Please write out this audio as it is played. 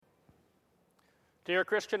Dear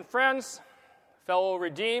Christian friends, fellow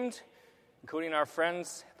redeemed, including our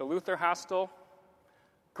friends at the Luther Hostel,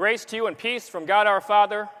 grace to you and peace from God our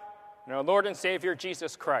Father and our Lord and Savior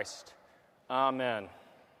Jesus Christ. Amen.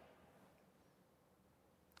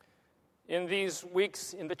 In these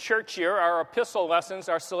weeks in the church year, our epistle lessons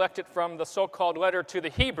are selected from the so-called letter to the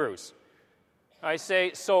Hebrews. I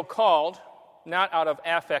say so-called, not out of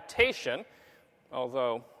affectation,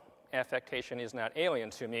 although affectation is not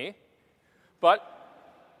alien to me, but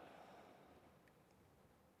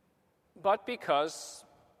because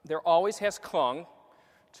there always has clung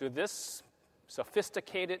to this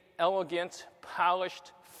sophisticated, elegant,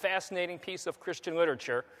 polished, fascinating piece of Christian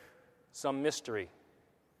literature some mystery.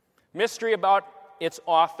 Mystery about its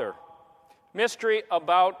author. Mystery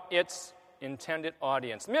about its intended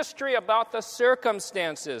audience. Mystery about the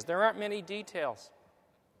circumstances. There aren't many details.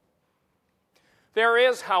 There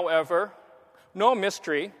is, however, no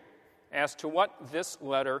mystery as to what this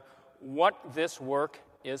letter, what this work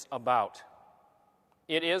is about.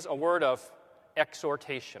 It is a word of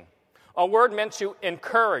exhortation, a word meant to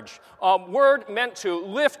encourage, a word meant to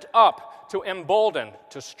lift up, to embolden,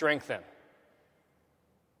 to strengthen.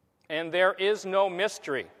 And there is no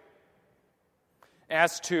mystery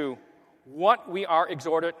as to what we are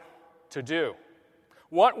exhorted to do,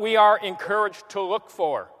 what we are encouraged to look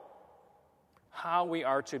for, how we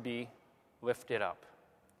are to be lifted up.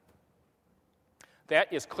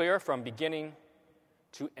 That is clear from beginning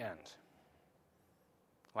to end.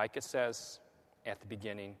 Like it says at the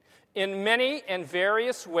beginning, in many and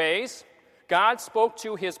various ways, God spoke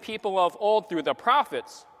to his people of old through the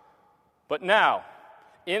prophets, but now,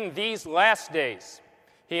 in these last days,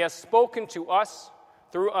 he has spoken to us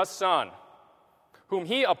through a Son, whom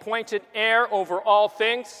he appointed heir over all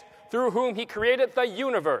things, through whom he created the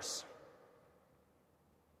universe.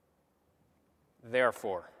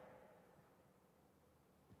 Therefore,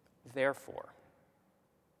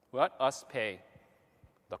 let us pay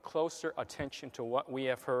the closer attention to what we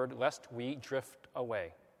have heard, lest we drift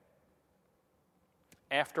away.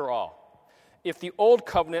 After all, if the Old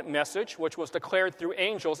Covenant message, which was declared through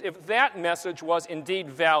angels, if that message was indeed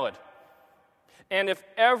valid, and if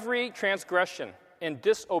every transgression and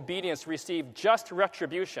disobedience received just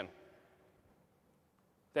retribution,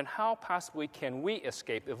 then how possibly can we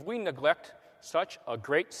escape if we neglect such a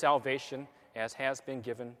great salvation as has been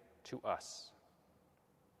given to us?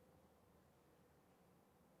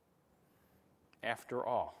 After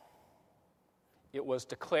all, it was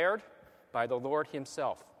declared by the Lord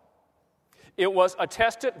himself. It was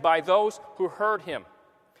attested by those who heard him.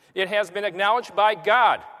 It has been acknowledged by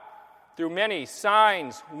God through many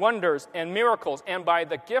signs, wonders, and miracles, and by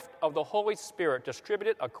the gift of the Holy Spirit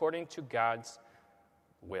distributed according to God's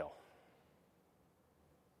will.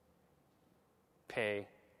 Pay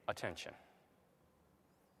attention.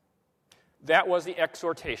 That was the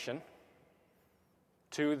exhortation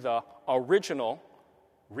to the original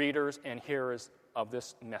readers and hearers of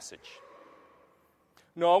this message.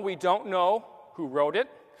 No, we don't know who wrote it.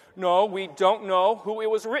 No, we don't know who it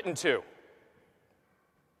was written to.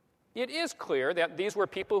 It is clear that these were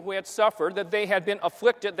people who had suffered, that they had been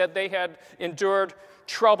afflicted, that they had endured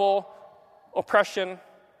trouble, oppression,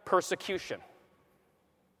 persecution.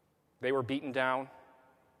 They were beaten down.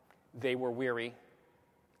 They were weary.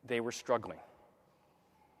 They were struggling.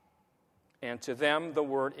 And to them, the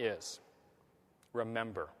word is,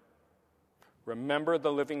 remember. Remember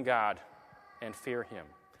the living God and fear him.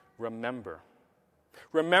 Remember.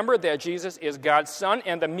 Remember that Jesus is God's Son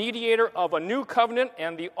and the mediator of a new covenant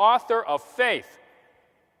and the author of faith.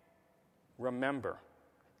 Remember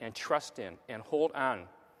and trust in and hold on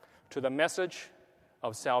to the message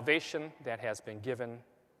of salvation that has been given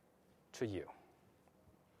to you.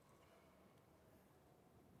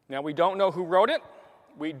 Now, we don't know who wrote it.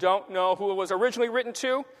 We don't know who it was originally written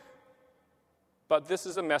to, but this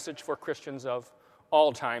is a message for Christians of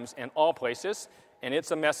all times and all places, and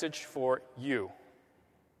it's a message for you.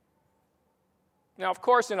 Now, of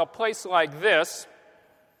course, in a place like this,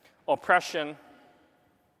 oppression,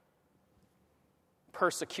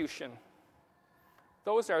 persecution,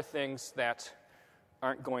 those are things that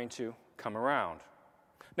aren't going to come around.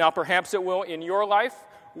 Now, perhaps it will in your life,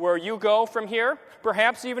 where you go from here.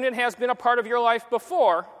 Perhaps even it has been a part of your life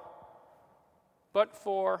before, but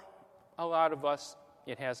for a lot of us,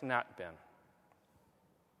 it has not been.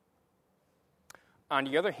 On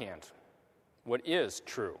the other hand, what is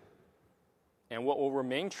true and what will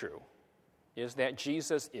remain true is that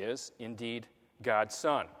Jesus is indeed God's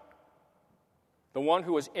Son, the one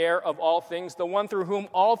who is heir of all things, the one through whom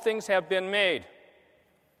all things have been made.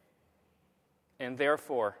 And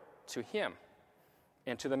therefore, to him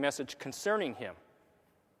and to the message concerning him,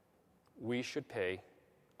 we should pay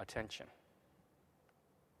attention.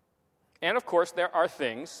 And of course, there are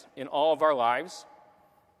things in all of our lives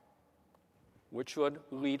which would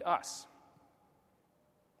lead us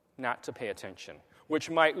not to pay attention, which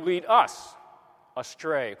might lead us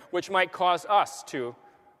astray, which might cause us to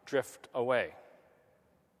drift away.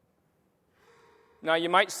 Now, you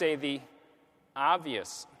might say the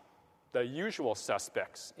obvious, the usual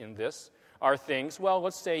suspects in this are things, well,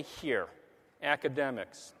 let's say here,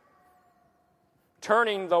 academics,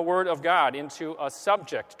 turning the Word of God into a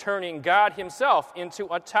subject, turning God Himself into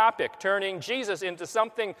a topic, turning Jesus into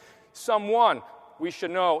something, someone we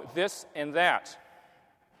should know this and that.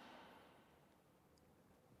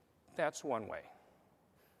 That's one way.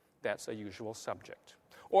 That's a usual subject.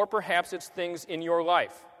 Or perhaps it's things in your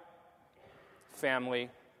life. Family,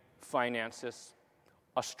 finances,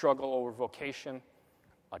 a struggle over vocation,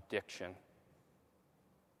 addiction.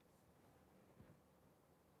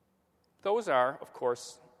 Those are, of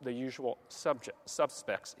course, the usual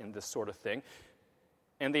suspects in this sort of thing.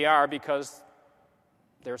 And they are because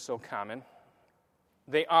they're so common.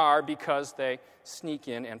 They are because they sneak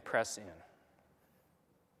in and press in.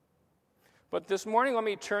 But this morning, let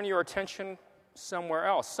me turn your attention somewhere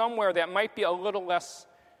else, somewhere that might be a little less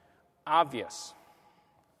obvious.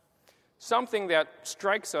 Something that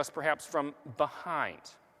strikes us perhaps from behind.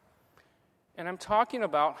 And I'm talking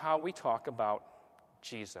about how we talk about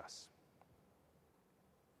Jesus.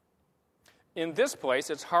 In this place,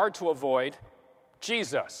 it's hard to avoid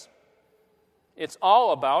Jesus. It's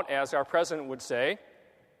all about, as our president would say,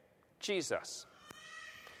 Jesus.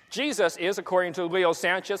 Jesus is, according to Leo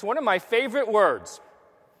Sanchez, one of my favorite words.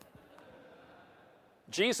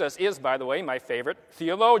 Jesus is, by the way, my favorite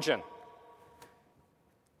theologian.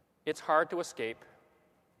 It's hard to escape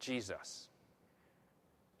Jesus.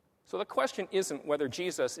 So the question isn't whether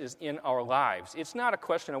Jesus is in our lives. It's not a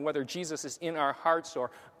question of whether Jesus is in our hearts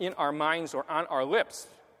or in our minds or on our lips,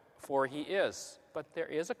 for He is. But there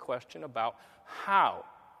is a question about how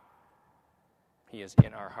He is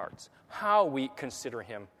in our hearts, how we consider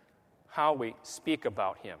Him, how we speak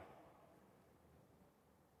about Him.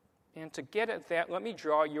 And to get at that, let me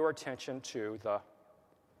draw your attention to the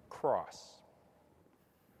cross.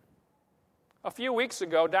 A few weeks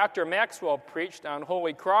ago, Dr. Maxwell preached on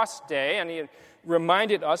Holy Cross Day, and he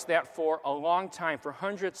reminded us that for a long time, for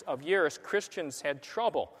hundreds of years, Christians had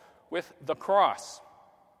trouble with the cross.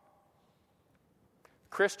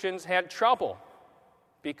 Christians had trouble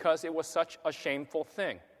because it was such a shameful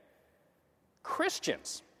thing.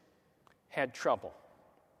 Christians had trouble,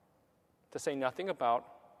 to say nothing about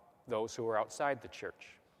those who were outside the church.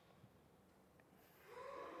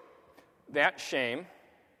 That shame,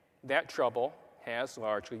 that trouble has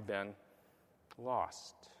largely been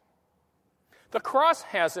lost. The cross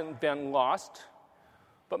hasn't been lost,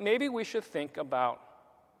 but maybe we should think about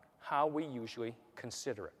how we usually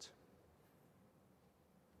consider it.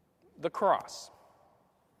 The cross.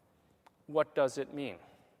 What does it mean?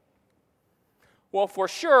 Well, for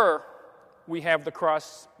sure, we have the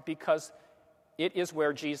cross because it is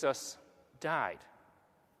where Jesus died.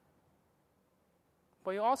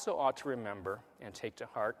 But you also ought to remember and take to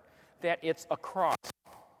heart that it's a cross.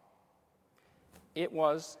 It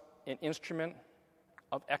was an instrument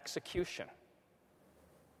of execution.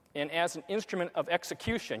 And as an instrument of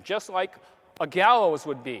execution, just like a gallows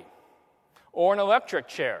would be, or an electric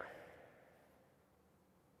chair,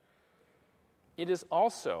 it is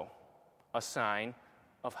also a sign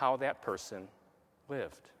of how that person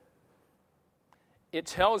lived. It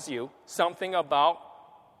tells you something about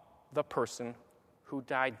the person who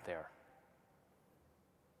died there.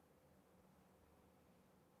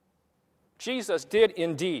 Jesus did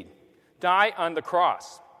indeed die on the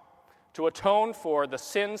cross to atone for the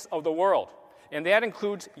sins of the world, and that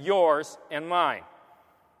includes yours and mine.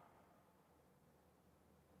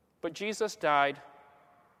 But Jesus died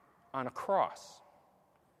on a cross.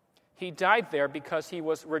 He died there because he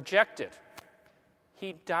was rejected.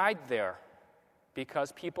 He died there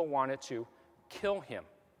because people wanted to kill him.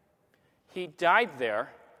 He died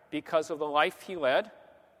there because of the life he led,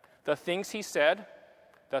 the things he said,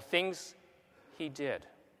 the things he did.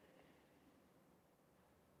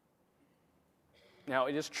 Now,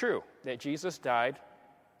 it is true that Jesus died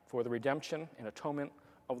for the redemption and atonement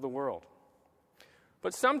of the world.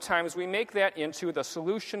 But sometimes we make that into the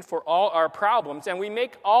solution for all our problems, and we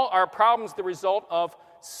make all our problems the result of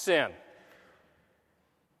sin.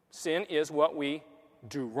 Sin is what we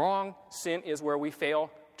do wrong. Sin is where we fail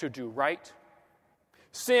to do right.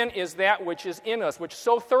 Sin is that which is in us, which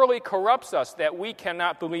so thoroughly corrupts us that we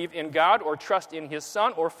cannot believe in God or trust in His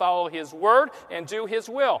Son or follow His word and do His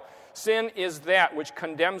will. Sin is that which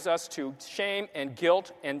condemns us to shame and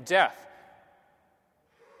guilt and death.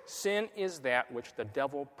 Sin is that which the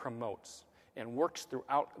devil promotes and works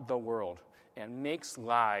throughout the world and makes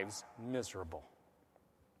lives miserable.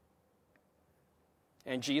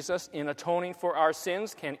 And Jesus, in atoning for our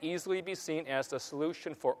sins, can easily be seen as the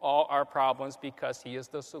solution for all our problems because He is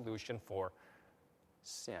the solution for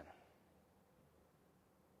sin.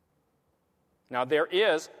 Now, there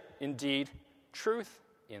is indeed truth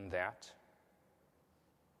in that,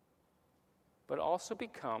 but it also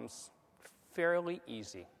becomes fairly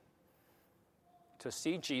easy to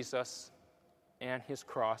see Jesus and His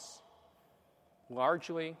cross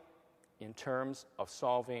largely in terms of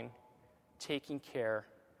taking care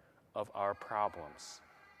of our problems.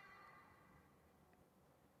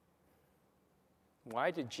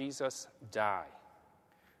 Why did Jesus die?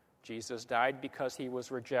 Jesus died because He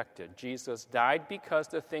was rejected. Jesus died because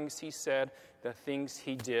the things He said, the things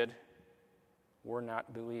He did, were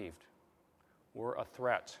not believed, were a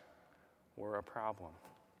threat, were a problem.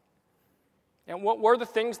 And what were the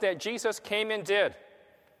things that Jesus came and did?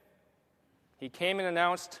 He came and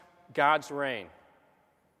announced God's reign.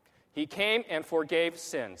 He came and forgave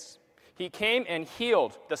sins. He came and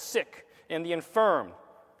healed the sick and the infirm.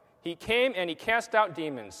 He came and He cast out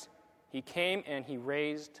demons. He came and He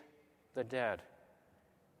raised the dead.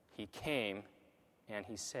 He came and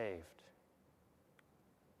He saved.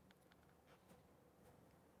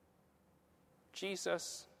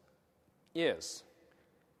 Jesus is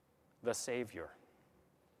the Savior.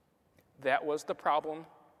 That was the problem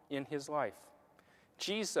in His life.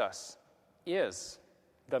 Jesus is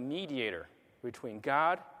the mediator between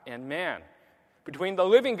God and man, between the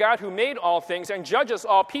living God who made all things and judges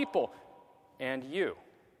all people, and you.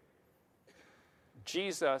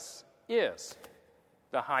 Jesus is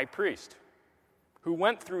the high priest who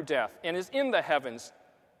went through death and is in the heavens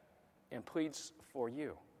and pleads for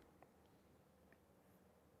you.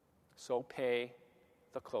 So pay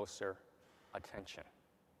the closer attention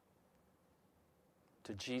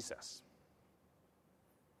to Jesus.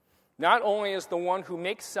 Not only is the one who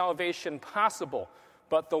makes salvation possible,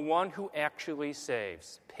 but the one who actually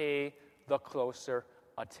saves. Pay the closer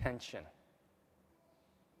attention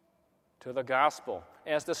to the gospel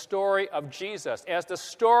as the story of Jesus, as the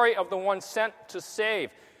story of the one sent to save,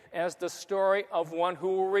 as the story of one who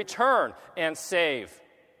will return and save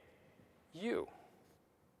you.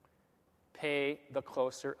 Pay the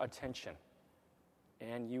closer attention,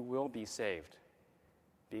 and you will be saved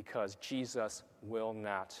because Jesus will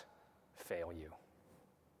not fail you.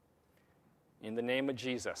 In the name of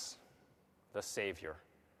Jesus, the Savior.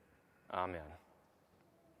 Amen.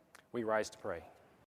 We rise to pray.